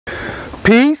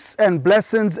Peace and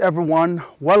blessings, everyone.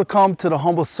 Welcome to the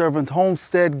Humble Servant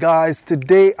Homestead, guys.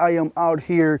 Today I am out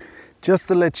here just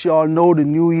to let y'all know the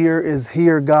new year is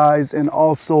here, guys, and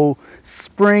also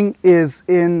spring is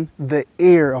in the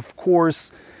air. Of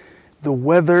course, the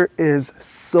weather is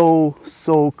so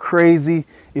crazy.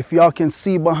 If y'all can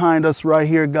see behind us right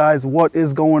here, guys, what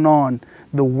is going on?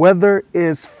 The weather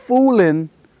is fooling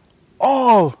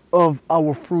all of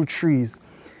our fruit trees.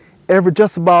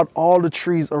 Just about all the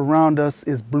trees around us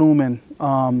is blooming.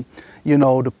 You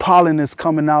know, the pollen is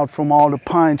coming out from all the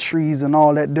pine trees and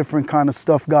all that different kind of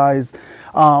stuff, guys.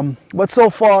 But so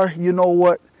far, you know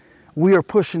what? We are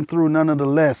pushing through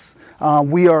nonetheless.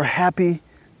 We are happy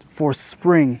for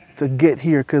spring to get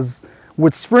here, because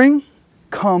with spring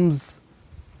comes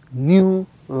new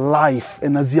life.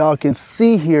 And as y'all can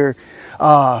see here,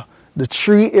 the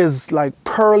tree is like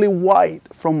pearly white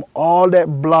from all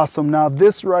that blossom. Now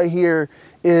this right here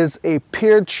is a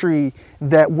pear tree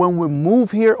that when we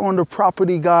move here on the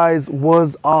property, guys,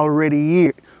 was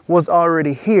already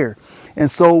here. And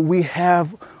so we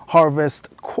have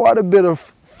harvested quite a bit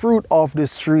of fruit off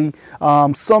this tree.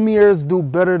 Some years do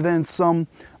better than some,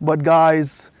 but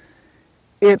guys,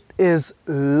 it is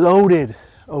loaded,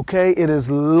 okay? It is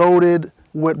loaded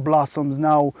with blossoms.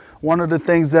 Now, one of the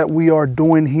things that we are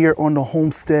doing here on the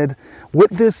homestead with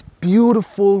this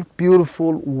beautiful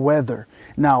weather.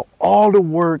 Now, all the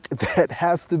work that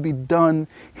has to be done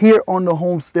here on the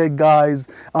homestead, guys,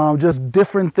 just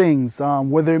different things,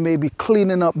 whether it may be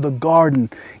cleaning up the garden,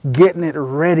 getting it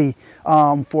ready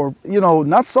for, you know,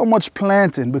 not so much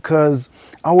planting, because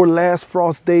our last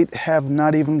frost date have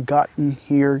not even gotten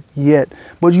here yet.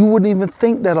 But you wouldn't even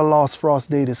think that a last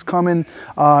frost date is coming.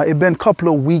 It's been a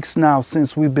couple of weeks now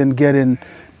since we've been getting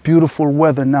beautiful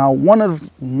weather. Now, one of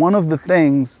the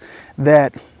things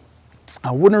that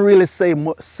I wouldn't really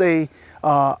say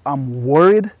I'm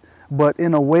worried, but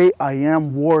in a way I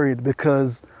am worried,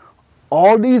 because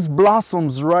all these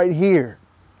blossoms right here,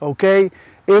 okay,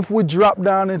 if we drop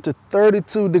down into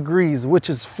 32 degrees, which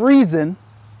is freezing,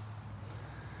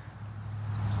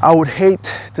 I would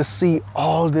hate to see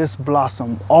all this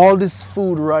blossom, all this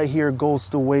food right here goes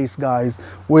to waste, guys,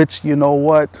 which, you know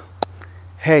what,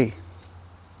 hey,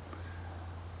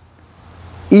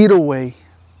 either way,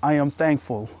 I am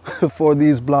thankful for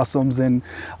these blossoms, and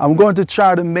I'm going to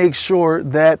try to make sure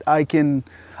that I can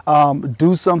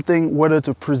do something, whether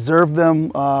to preserve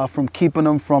them from keeping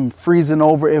them from freezing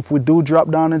over if we do drop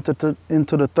down into the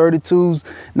 32s.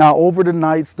 Now, over the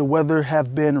nights, the weather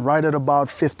have been right at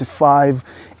about 55,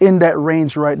 in that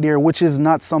range right there, which is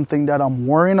not something that I'm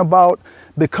worrying about,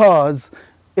 because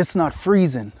it's not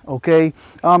freezing, okay?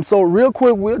 So real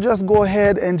quick, we'll just go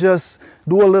ahead and just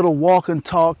do a little walk and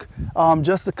talk,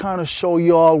 just to kind of show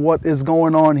y'all what is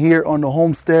going on here on the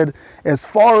homestead as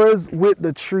far as with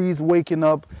the trees waking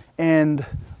up and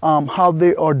how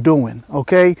they are doing,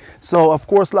 okay? So of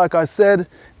course, like I said,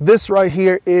 this right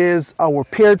here is our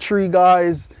pear tree,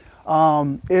 guys.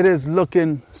 It is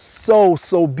looking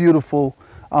so beautiful.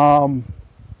 You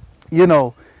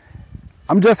know,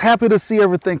 I'm just happy to see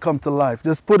everything come to life.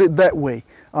 Just put it that way.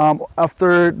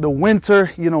 After the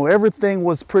winter, you know, everything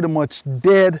was pretty much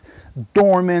dead,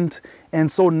 dormant. And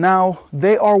so now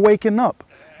they are waking up,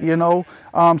 you know.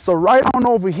 So right on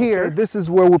over here, this is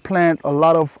where we plant a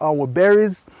lot of our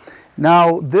berries.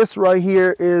 Now, this right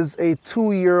here is a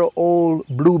 2-year-old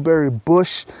blueberry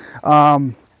bush.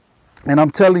 And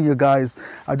I'm telling you guys,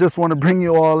 I just want to bring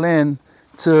you all in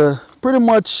to pretty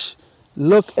much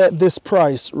look at this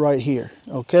price right here,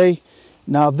 okay?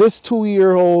 Now, this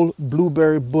 2-year-old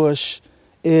blueberry bush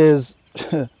is,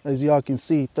 as y'all can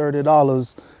see,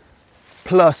 $30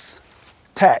 plus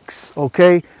tax,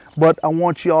 okay? But I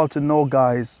want y'all to know,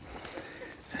 guys,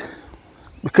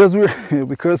 because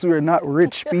we're not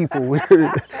rich people,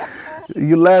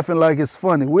 you're laughing like it's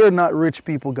funny. We're not rich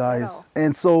people, guys. No.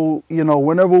 And so, you know,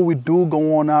 whenever we do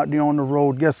go on out there on the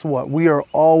road, guess what? We are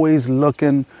always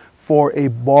looking for a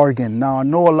bargain. Now, I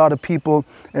know a lot of people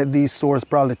at these stores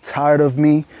probably tired of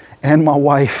me and my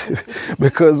wife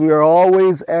because we are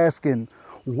always asking,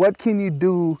 what can you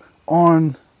do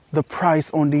on the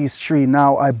price on these trees?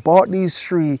 Now, I bought these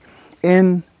trees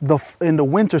in the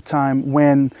winter time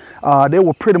when they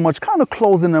were pretty much kind of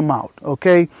closing them out,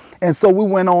 okay? And so we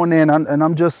went on in, and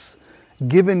I'm just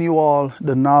giving you all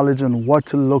the knowledge on what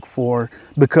to look for,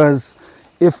 because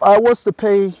if I was to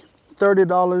pay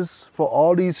 $30 for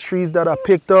all these trees that I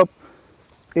picked up,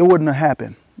 it wouldn't have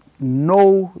happened.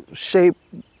 No shape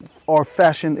or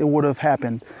fashion it would have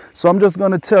happened. So I'm just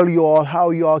going to tell you all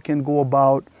how y'all can go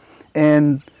about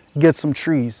and get some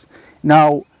trees.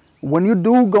 Now, when you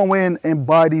do go in and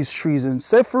buy these trees, and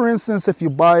say for instance, if you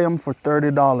buy them for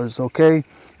 $30, okay?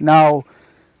 Now,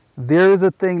 there is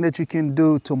a thing that you can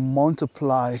do to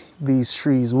multiply these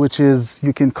trees, which is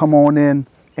you can come on in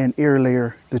and air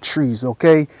layer the trees,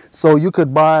 okay? So you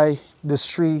could buy this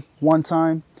tree one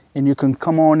time and you can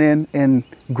come on in and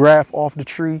graft off the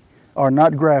tree, or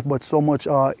not graft, but so much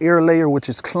air layer, which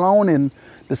is cloning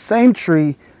the same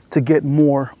tree to get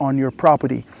more on your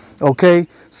property, okay?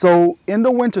 So in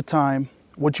the winter time,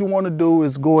 what you want to do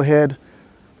is go ahead,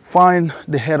 find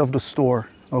the head of the store,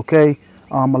 okay?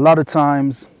 A lot of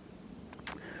times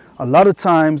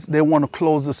they want to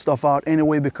close the stuff out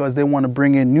anyway because they want to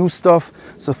bring in new stuff.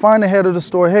 So find the head of the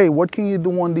store. Hey, what can you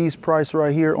do on these price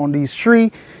right here on these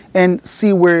tree, and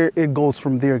see where it goes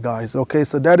from there, guys. Okay,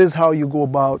 so that is how you go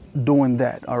about doing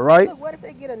that. All right. But what if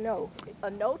they get a no? A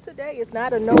no today is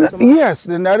not a no tomorrow. Yes,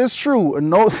 then that is true. A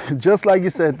no, just like you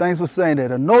said. Thanks for saying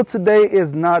that. A no today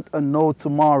is not a no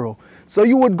tomorrow. So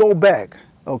you would go back.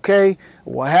 Okay.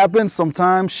 What happens?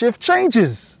 Sometimes shift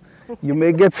changes. You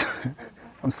may get.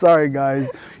 I'm sorry,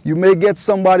 guys. You may get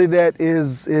somebody that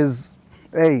is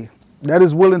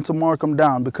willing to mark them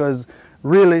down, because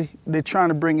really they're trying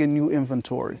to bring in new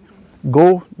inventory.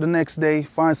 Go the next day,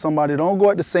 find somebody. Don't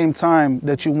go at the same time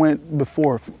that you went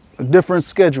before. A different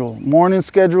schedule, morning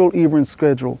schedule, evening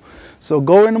schedule. So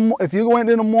go in if you went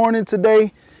in the morning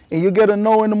today and you get a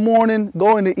no in the morning,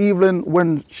 go in the evening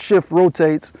when shift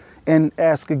rotates and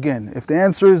ask again. If the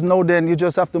answer is no, then you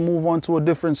just have to move on to a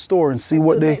different store and see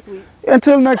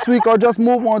until next week, or just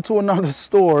move on to another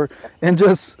store and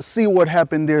just see what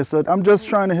happened there. So I'm just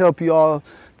trying to help you all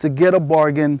to get a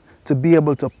bargain, to be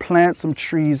able to plant some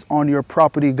trees on your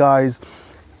property, guys,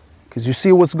 because you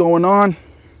see what's going on.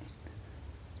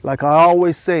 Like I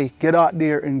always say, get out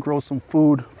there and grow some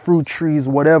food, fruit trees,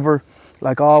 whatever.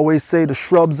 Like I always say, the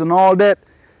shrubs and all that.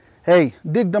 Hey,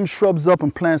 dig them shrubs up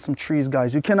and plant some trees,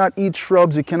 guys. You cannot eat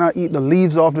shrubs. You cannot eat the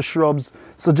leaves off the shrubs.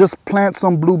 So just plant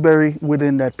some blueberry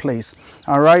within that place.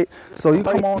 All right. So you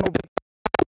come on over.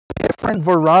 Different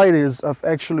varieties of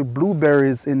actually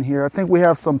blueberries in here. I think we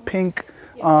have some pink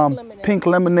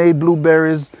lemonade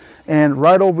blueberries. And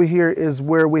right over here is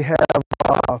where we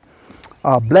have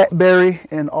blackberry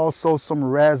and also some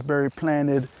raspberry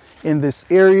planted in this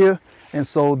area. And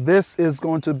so this is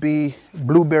going to be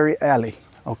Blueberry Alley.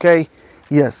 Okay,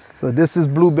 yes, so this is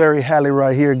Blueberry Alley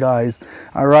right here, guys.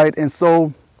 All right, and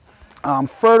so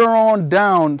further on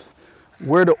down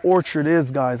where the orchard is,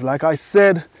 guys, like I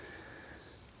said,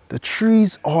 the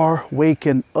trees are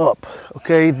waking up.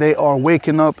 Okay, they are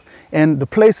waking up, and the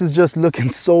place is just looking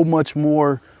so much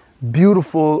more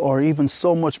beautiful, or even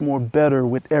so much more better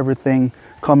with everything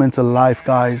coming to life,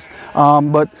 guys.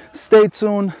 But stay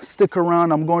tuned, stick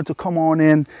around. I'm going to come on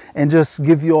in and just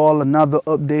give you all another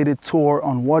updated tour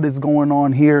on what is going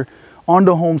on here on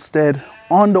the homestead,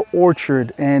 on the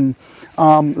orchard. And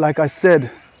like I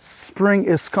said, spring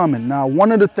is coming. Now,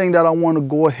 one of the things that I want to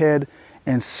go ahead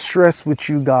and stress with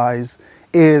you guys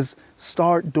is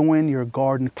start doing your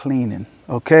garden cleaning.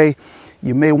 Okay,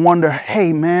 you may wonder,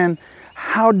 hey man,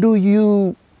 how do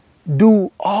you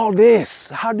do all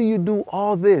this? How do you do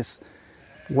all this?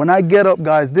 When I get up,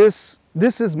 guys, this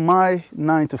is my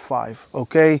 9 to 5,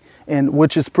 okay? And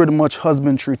which is pretty much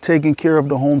husbandry, taking care of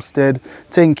the homestead,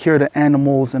 taking care of the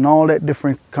animals and all that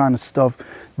different kind of stuff.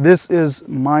 This is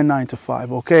my 9 to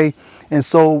 5, okay? And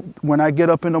so when I get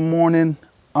up in the morning,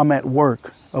 I'm at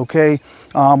work, okay?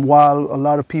 While a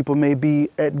lot of people may be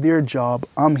at their job,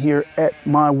 I'm here at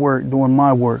my work doing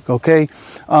my work, okay?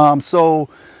 So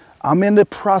I'm in the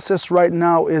process right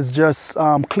now is just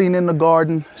cleaning the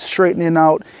garden, straightening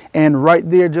out, and right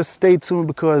there, just stay tuned,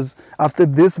 because after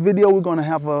this video, we're gonna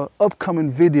have a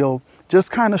upcoming video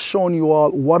just kind of showing you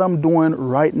all what I'm doing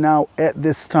right now at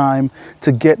this time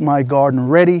to get my garden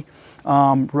ready.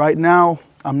 Right now,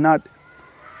 I'm not.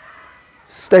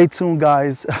 Stay tuned,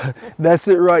 guys. That's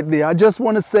it right there. I just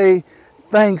want to say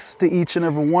thanks to each and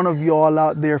every one of you all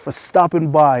out there for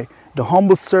stopping by the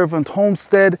Humble Servant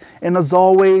Homestead. And as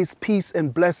always, peace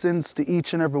and blessings to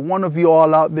each and every one of you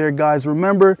all out there, guys.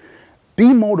 Remember,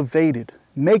 be motivated.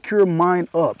 Make your mind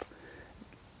up.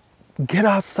 Get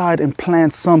outside and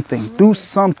plant something. Do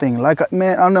something. Like,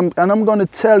 man, and I'm going to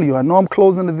tell you, I know I'm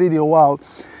closing the video out,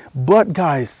 but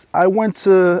guys, I went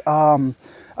to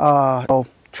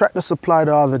Tractor Supply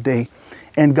the other day,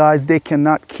 and guys, they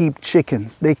cannot keep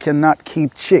chickens. They cannot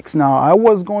keep chicks. Now, I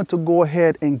was going to go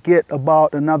ahead and get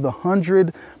about another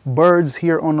 100 birds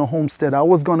here on the homestead. I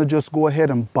was going to just go ahead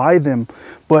and buy them,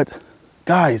 but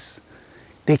guys,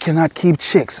 they cannot keep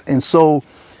chicks. And so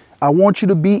I want you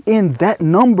to be in that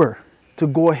number to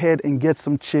go ahead and get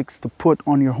some chicks to put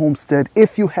on your homestead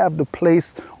if you have the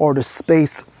place or the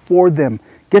space for them.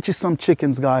 Get you some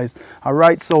chickens, guys. All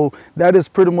right, so that is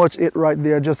pretty much it right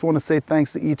there. Just want to say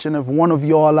thanks to each and every one of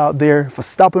y'all out there for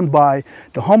stopping by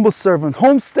the Humble Servant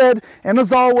Homestead. And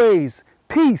as always,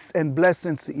 peace and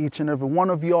blessings to each and every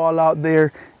one of y'all out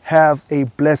there. Have a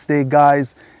blessed day,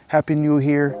 guys. Happy New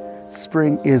Year.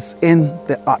 Spring is in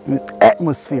the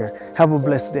atmosphere. Have a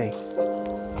blessed day.